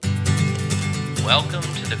Welcome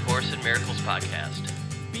to the Course in Miracles podcast.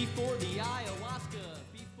 Before the ayahuasca,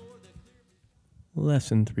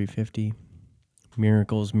 Lesson 350.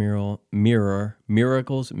 Miracles mirror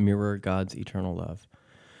God's eternal love.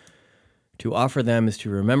 To offer them is to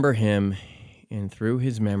remember him, and through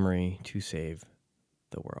his memory to save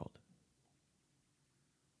the world.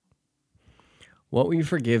 What we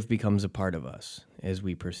forgive becomes a part of us as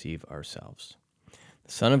we perceive ourselves.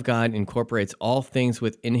 The Son of God incorporates all things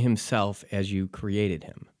within himself as you created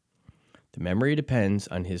him. The memory depends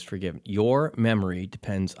on his forgiveness. Your memory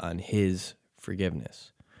depends on his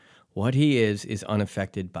forgiveness. What he is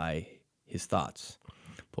unaffected by his thoughts.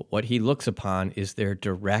 But what he looks upon is their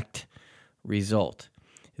direct result.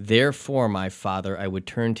 Therefore, my Father, I would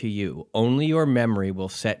turn to you. Only your memory will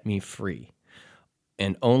set me free.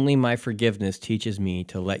 And only my forgiveness teaches me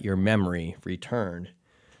to let your memory return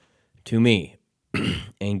to me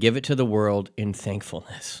and give it to the world in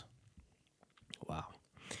thankfulness. Wow.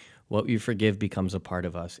 What we forgive becomes a part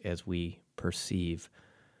of us as we perceive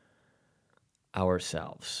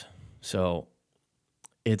ourselves. So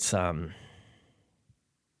it's, I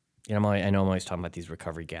know I'm always talking about these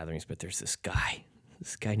recovery gatherings, but there's this guy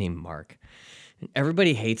named Mark, and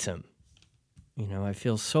everybody hates him. You know, I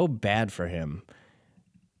feel so bad for him,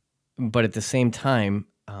 but at the same time,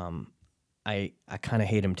 I kind of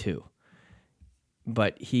hate him too.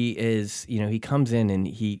 But he is, he comes in and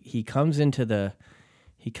he comes into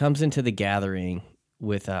the gathering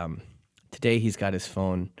with, today he's got his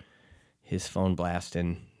phone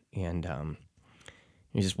blasting, and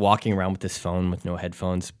he's just walking around with his phone with no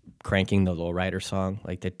headphones, cranking the Lowrider song,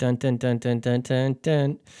 like the dun dun dun dun dun dun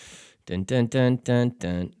dun dun dun dun dun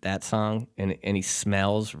dun, that song, and he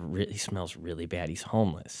smells really bad. He's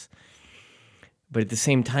homeless. But at the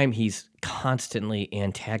same time, he's constantly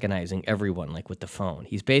antagonizing everyone, like with the phone.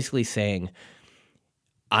 He's basically saying,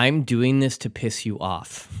 I'm doing this to piss you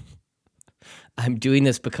off. I'm doing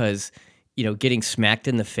this because, getting smacked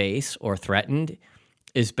in the face or threatened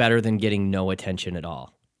is better than getting no attention at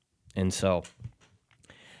all. And so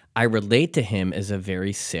I relate to him as a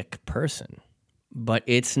very sick person. But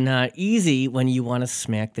it's not easy when you want to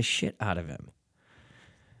smack the shit out of him.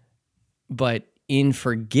 But in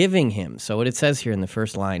forgiving him, so what it says here in the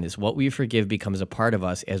first line is what we forgive becomes a part of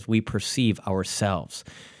us as we perceive ourselves.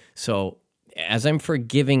 So as I'm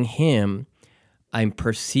forgiving him, I'm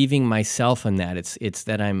perceiving myself in that. It's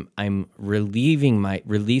that I'm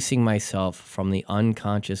releasing myself from the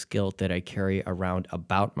unconscious guilt that I carry around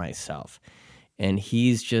about myself. And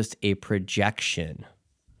he's just a projection,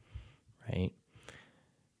 right?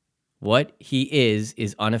 What he is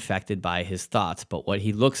unaffected by his thoughts, but what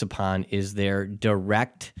he looks upon is their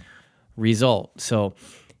direct result. So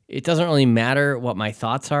it doesn't really matter what my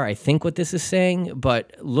thoughts are. I think what this is saying,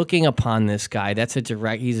 but looking upon this guy, he's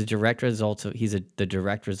the direct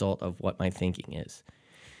result of what my thinking is.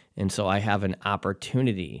 And so I have an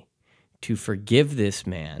opportunity to forgive this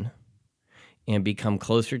man and become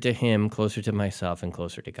closer to him, closer to myself, and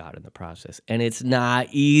closer to God in the process. And it's not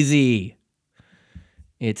easy.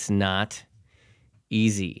 It's not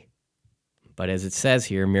easy. But as it says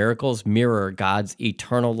here, miracles mirror God's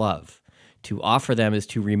eternal love. To offer them is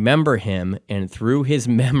to remember him, and through his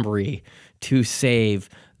memory to save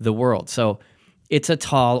the world. So it's a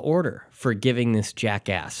tall order, forgiving this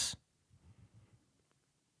jackass.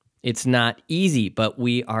 It's not easy, but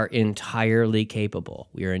we are entirely capable.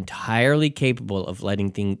 We are entirely capable of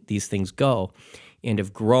letting these things go and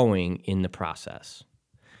of growing in the process.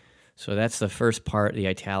 So that's the first part, the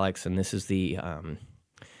italics, and this is the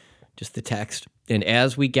just the text. And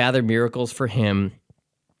as we gather miracles for him,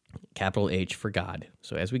 capital H for God.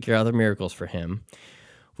 So as we gather miracles for him,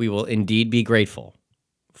 we will indeed be grateful.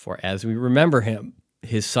 For as we remember him,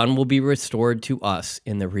 his Son will be restored to us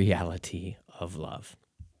in the reality of love.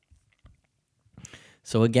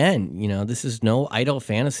 So again, this is no idle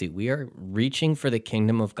fantasy. We are reaching for the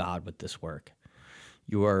kingdom of God with this work.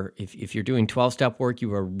 You are, if you're doing 12-step work,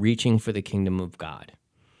 you are reaching for the kingdom of God.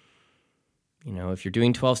 If you're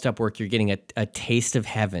doing 12-step work, you're getting a taste of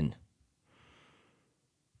heaven,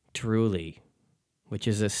 truly, which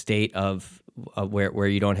is a state of where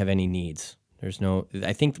you don't have any needs.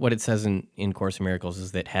 I think what it says in Course in Miracles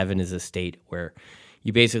is that heaven is a state where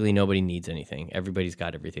you basically nobody needs anything. Everybody's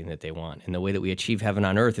got everything that they want. And the way that we achieve heaven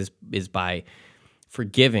on earth is by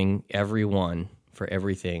forgiving everyone for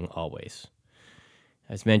everything always.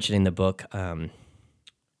 I was mentioning the book,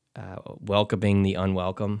 Welcoming the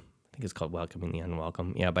Unwelcome. I think it's called Welcoming the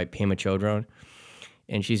Unwelcome. Yeah, by Pema Chodron.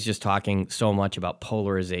 And she's just talking so much about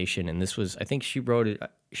polarization. And this was, I think she wrote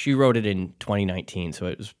it in 2019, so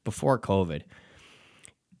it was before COVID.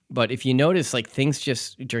 But if you notice, like things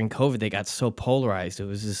just during COVID, they got so polarized. It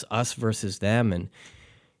was just us versus them, and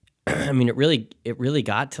I mean, it really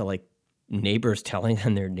got to like neighbors telling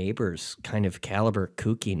on their neighbors kind of caliber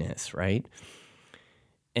kookiness, right?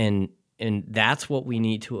 And that's what we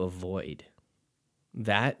need to avoid.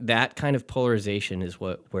 That kind of polarization is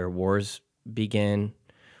where wars begin,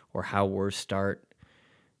 or how wars start.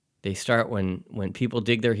 They start when people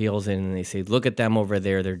dig their heels in and they say, "Look at them over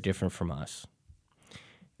there; they're different from us."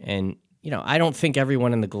 And I don't think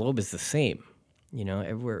everyone in the globe is the same.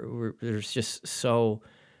 There's just so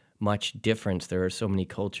much difference. There are so many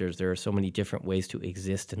cultures. There are so many different ways to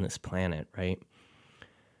exist in this planet, right?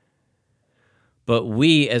 But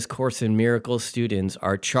we, as Course in Miracles students,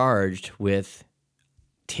 are charged with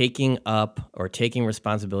taking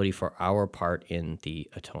responsibility for our part in the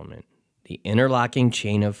atonement, the interlocking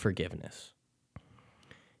chain of forgiveness.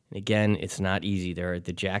 And again, it's not easy. There are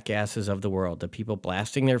the jackasses of the world, the people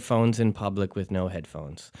blasting their phones in public with no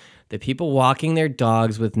headphones, the people walking their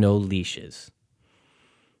dogs with no leashes,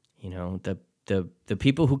 the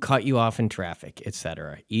people who cut you off in traffic,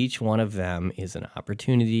 etc. Each one of them is an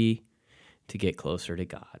opportunity to get closer to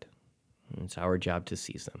God. And it's our job to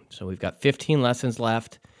seize them. So we've got 15 lessons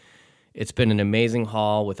left. It's been an amazing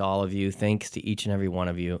haul with all of you. Thanks to each and every one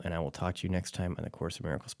of you. And I will talk to you next time on the Course in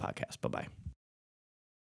Miracles podcast. Bye-bye.